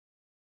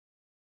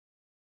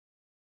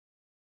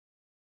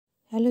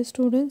Hello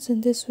students, in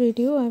this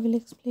video I will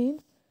explain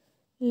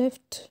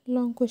left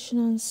long question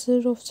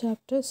answer of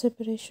chapter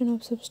separation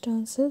of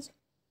substances.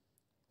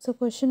 So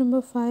question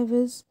number 5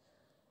 is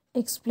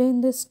explain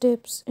the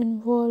steps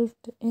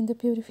involved in the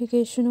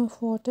purification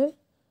of water.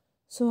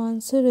 So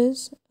answer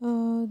is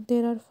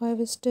there are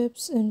 5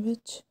 steps in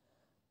which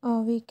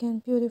we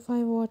can purify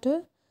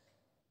water.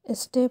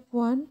 Step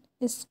 1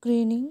 is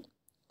screening.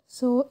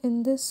 So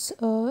in this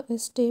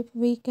step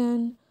we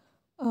can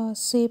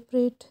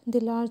separate the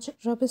large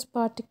rubbish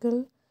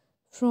particle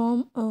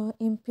from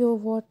impure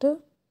water.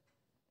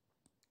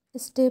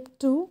 Step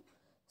 2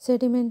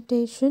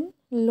 sedimentation,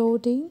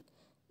 loading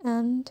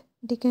and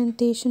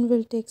decantation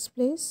will take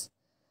place.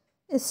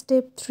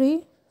 Step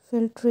 3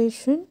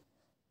 filtration.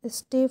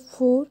 Step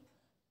 4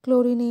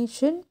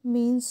 chlorination,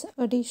 means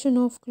addition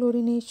of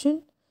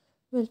chlorination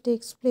will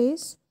take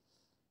place.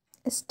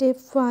 Step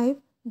 5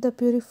 the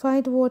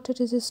purified water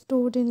is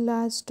stored in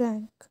large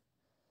tank.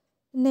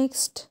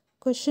 Next,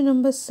 question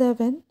number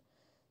 7,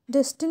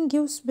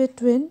 distinguish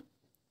between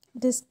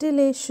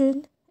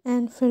distillation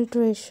and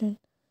filtration.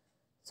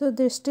 So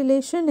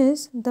distillation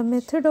is the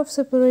method of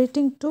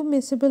separating two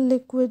miscible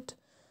liquid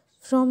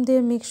from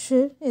their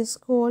mixture is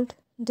called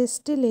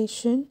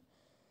distillation,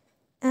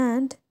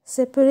 and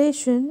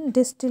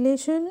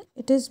distillation,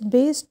 it is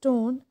based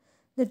on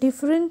the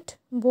different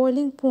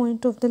boiling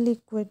point of the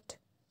liquid,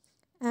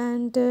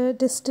 and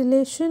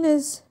distillation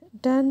is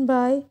done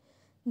by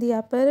the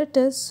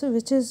apparatus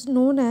which is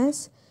known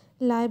as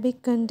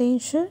Liebig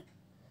condenser.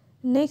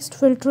 Next,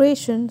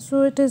 filtration.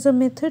 So it is a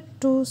method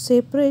to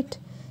separate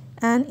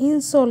an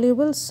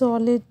insoluble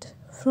solid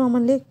from a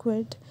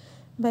liquid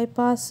by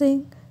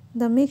passing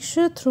the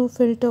mixture through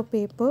filter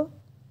paper.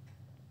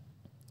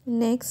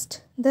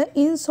 Next, the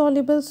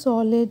insoluble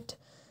solid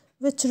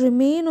which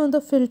remain on the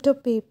filter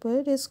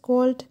paper is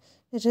called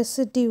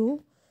residue,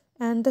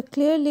 and the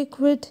clear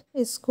liquid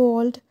is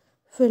called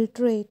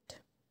filtrate.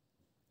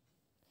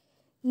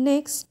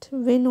 Next,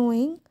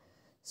 winnowing.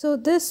 So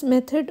this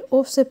method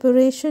of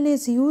separation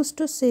is used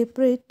to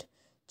separate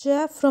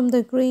chaff from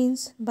the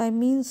grains by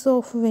means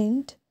of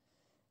wind.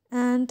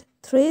 And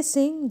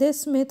threshing,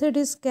 this method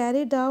is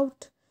carried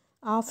out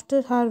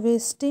after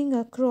harvesting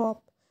a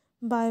crop,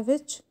 by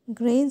which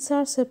grains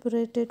are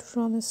separated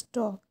from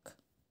stalk.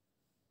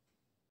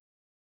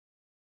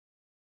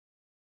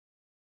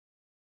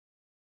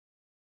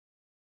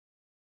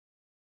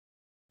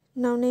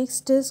 Now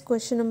next is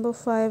question number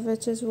 5,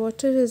 which is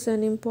water is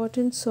an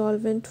important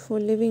solvent for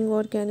living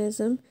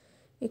organism.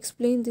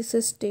 Explain this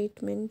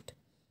statement.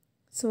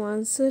 So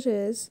answer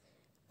is,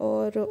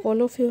 or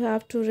all of you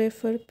have to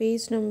refer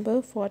page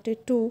number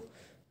 42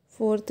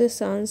 for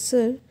this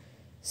answer.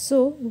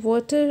 So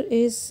water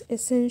is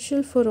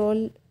essential for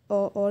all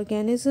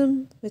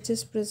organism which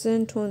is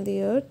present on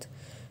the earth.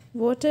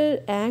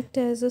 Water acts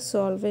as a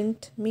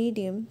solvent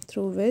medium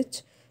through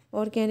which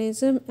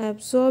organisms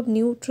absorb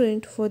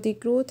nutrient for the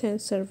growth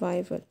and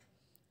survival.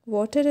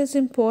 Water is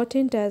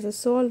important as a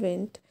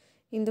solvent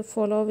in the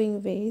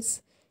following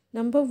ways.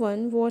 Number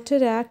 1,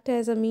 water acts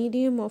as a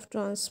medium of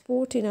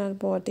transport in our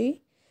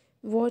body.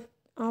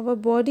 Our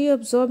body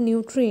absorbs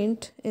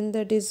nutrient in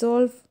the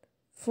dissolved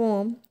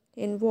form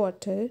in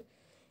water,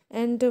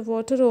 and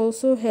water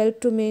also helps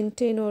to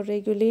maintain or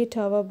regulate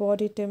our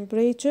body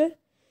temperature.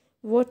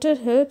 Water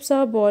helps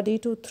our body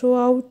to throw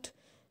out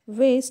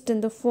waste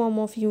in the form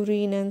of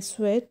urine and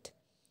sweat.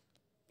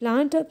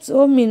 Plant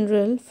absorb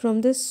mineral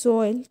from the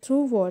soil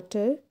through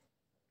water.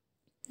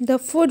 The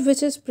food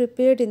which is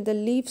prepared in the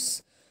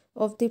leaves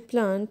of the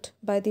plant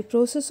by the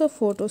process of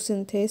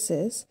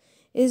photosynthesis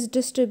is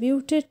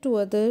distributed to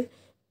other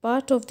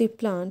part of the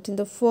plant in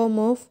the form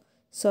of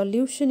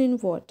solution in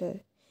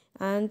water,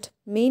 and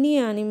many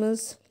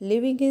animals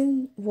living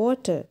in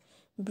water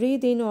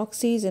breathe in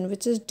oxygen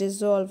which is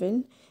dissolved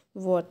in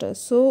water.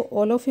 So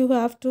all of you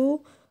have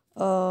to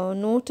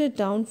note it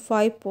down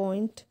 5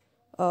 points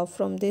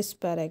from this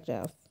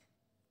paragraph.